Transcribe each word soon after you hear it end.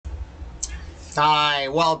Hi,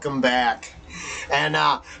 welcome back. And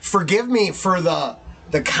forgive me for the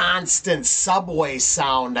constant subway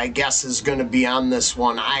sound, I guess, is going to be on this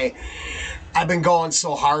one. I've been going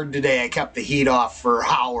so hard today, I kept the heat off for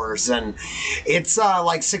hours, and it's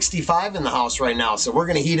like 65 in the house right now, so we're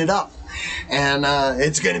going to heat it up. And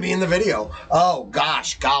it's going to be in the video. Oh,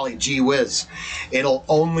 gosh, golly gee whiz. It'll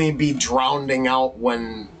only be drowning out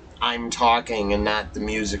when I'm talking and not the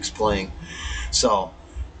music's playing. So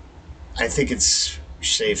I think it's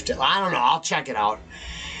safe to, I don't know, I'll check it out.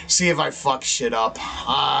 See if I fuck shit up.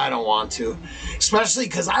 I don't want to. Especially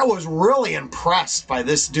because I was really impressed by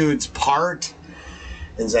this dude's part.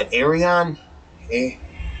 Is that Arion?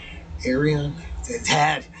 Arion? It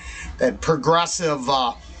had that progressive,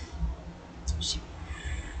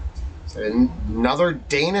 another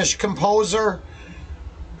Danish composer?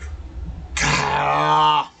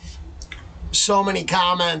 God, so many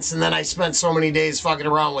comments, and then I spent so many days fucking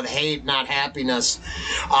around with hate, not happiness.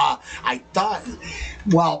 I thought,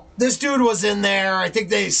 well, this dude was in there. I think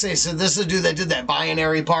they say, so this is a dude that did that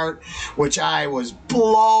binary part, which I was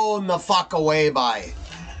blown the fuck away by.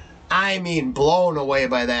 I mean, blown away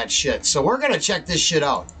by that shit. So we're gonna check this shit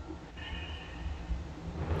out.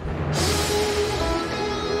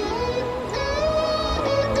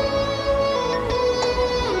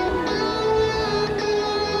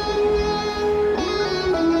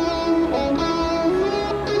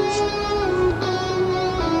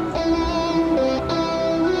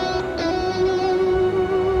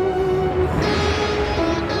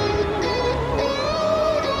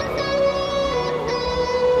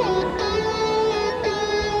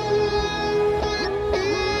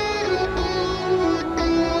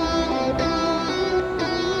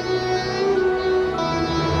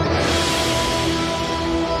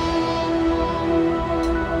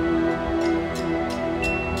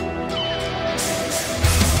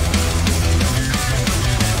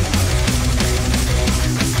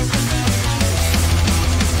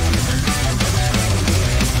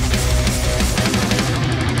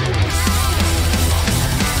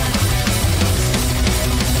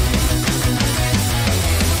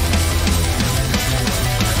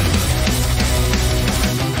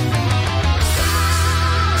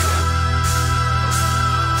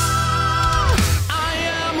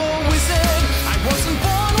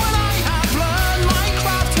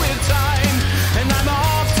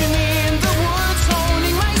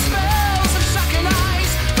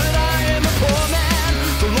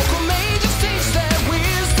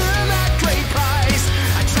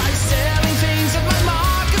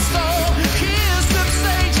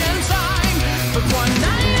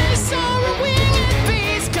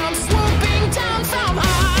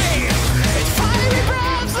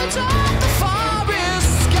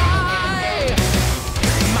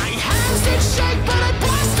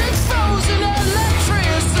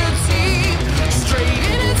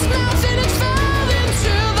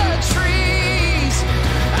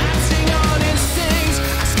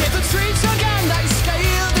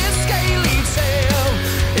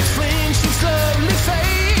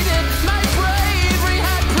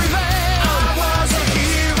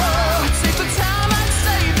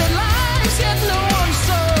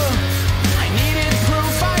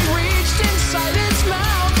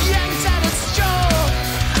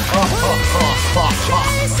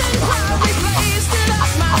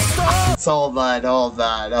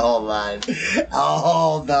 Hold on.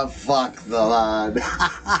 Hold the fuck on.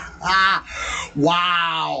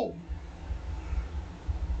 Wow.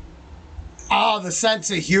 Oh, the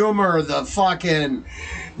sense of humor, the fucking,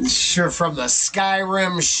 from the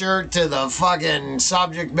Skyrim shirt to the fucking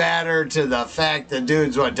subject matter to the fact that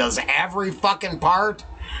dude's what does every fucking part.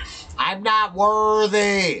 I'm not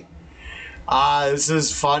worthy. This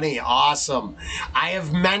is funny. Awesome. I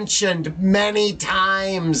have mentioned many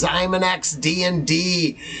times I'm an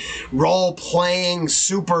ex-D&D role-playing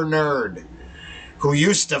super nerd who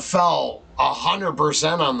used to fell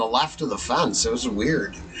 100% on the left of the fence. It was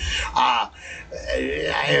weird. I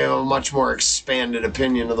have a much more expanded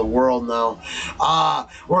opinion of the world now.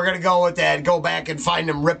 We're going to go with that. Go back and find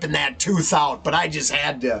him ripping that tooth out. But I just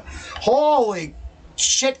had to. Holy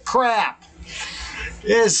shit crap.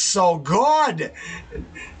 Is so good.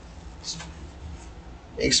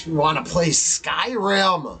 Makes me want to play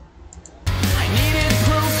Skyrim. I needed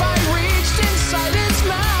proof. I reached inside its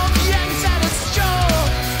mouth, yanked at its jaw.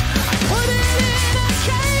 I put it in a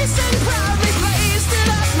case and proudly placed it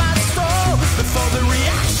at my store. But for the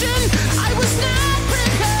reaction, I was not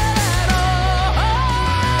prepared at all.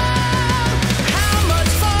 How much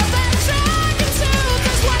for that dragon tooth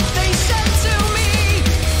is what they said to me.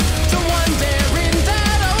 The one there in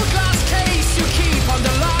that old glass case you keep on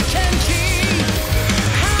the lock and key.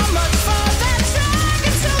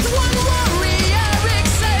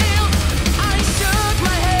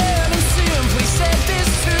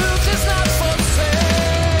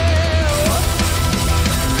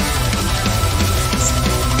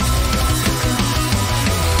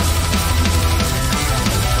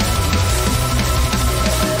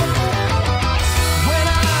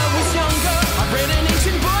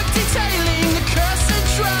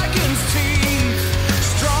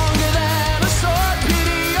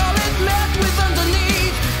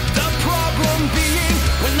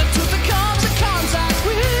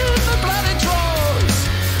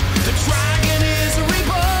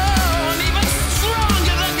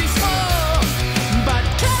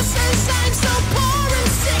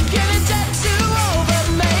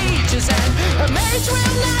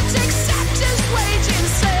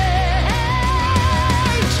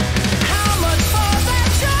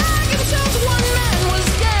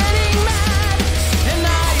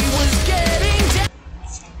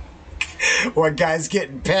 When guys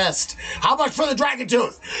getting pissed. How much for the dragon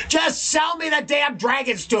tooth? Just sell me the damn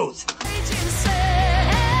dragon's tooth.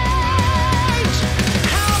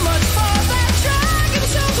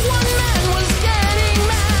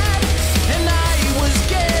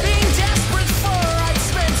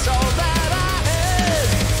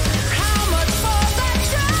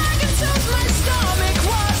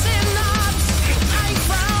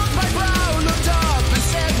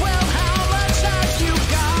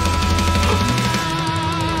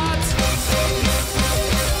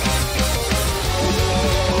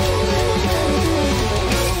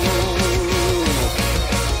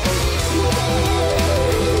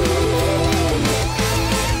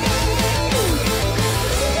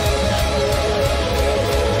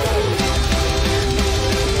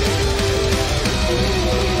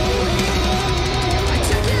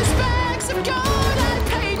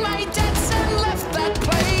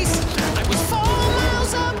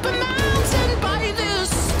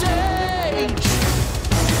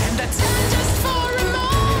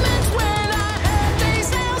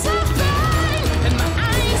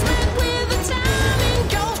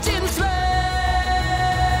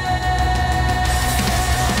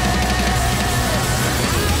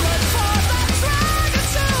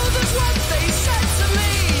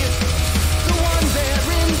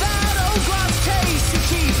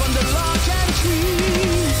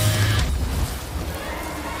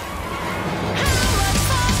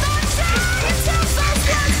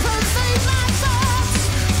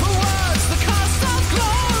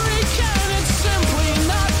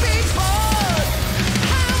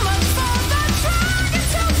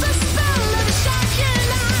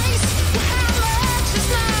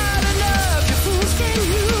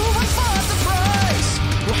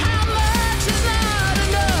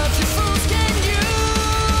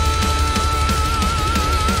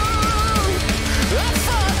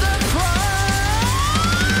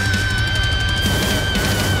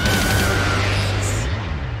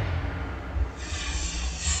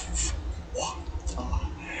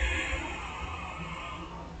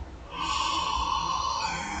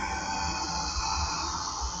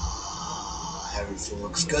 Everything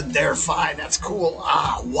looks good there, Fi. That's cool.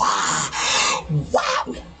 Ah, wow. Wow.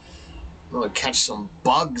 I'm gonna catch some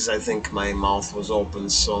bugs. I think my mouth was open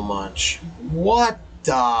so much. What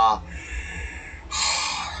the?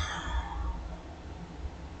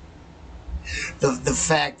 The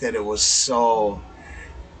fact that it was so...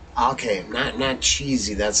 Okay, not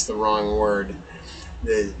cheesy. That's the wrong word.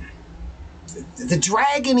 The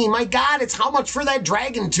dragony, my God, it's how much for that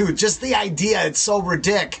dragon tooth? Just the idea, it's so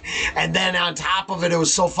ridiculous. And then on top of it, it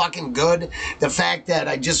was so fucking good. The fact that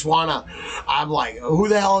I'm like, who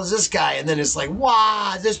the hell is this guy? And then it's like,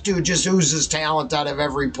 wow, this dude just oozes talent out of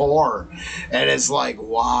every pore. And it's like,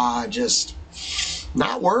 wow, just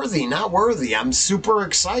not worthy, not worthy. I'm super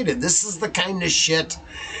excited. This is the kind of shit.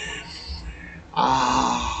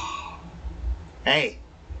 Hey.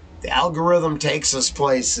 The algorithm takes us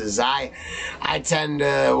places. I tend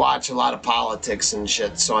to watch a lot of politics and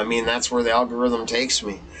shit, so I mean that's where the algorithm takes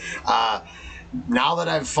me. Now that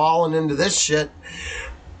I've fallen into this shit,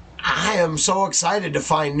 I am so excited to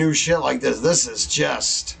find new shit like this. This is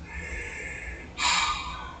just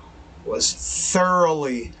was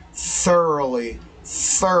thoroughly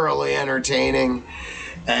entertaining,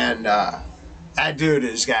 and that dude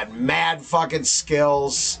has got mad fucking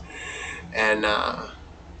skills, and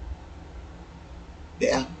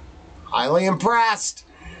yeah, highly impressed,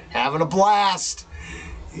 having a blast.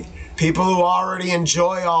 People who already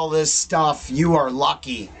enjoy all this stuff, you are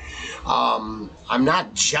lucky. I'm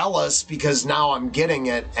not jealous because now I'm getting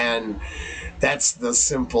it, and that's the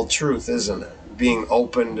simple truth, isn't it? Being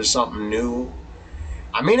open to something new.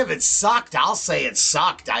 I mean, if it sucked, I'll say it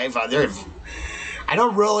sucked. I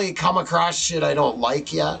don't really come across shit I don't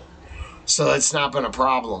like yet, so that's not been a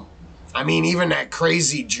problem. I mean, even that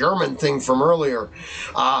crazy German thing from earlier,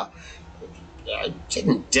 I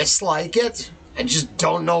didn't dislike it. I just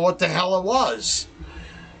don't know what the hell it was.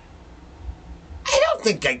 I don't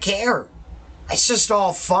think I care. It's just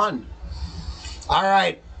all fun. All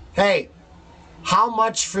right. Hey, how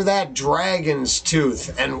much for that dragon's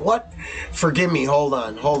tooth? And what, forgive me, hold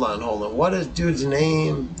on. What is dude's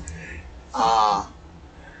name?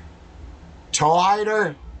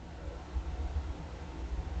 Toehider?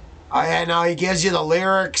 Oh, yeah, no, he gives you the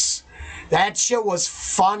lyrics. That shit was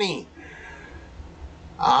funny.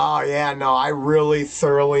 Oh, yeah, no, I really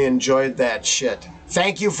thoroughly enjoyed that shit.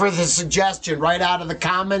 Thank you for the suggestion right out of the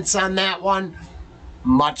comments on that one.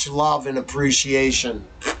 Much love and appreciation.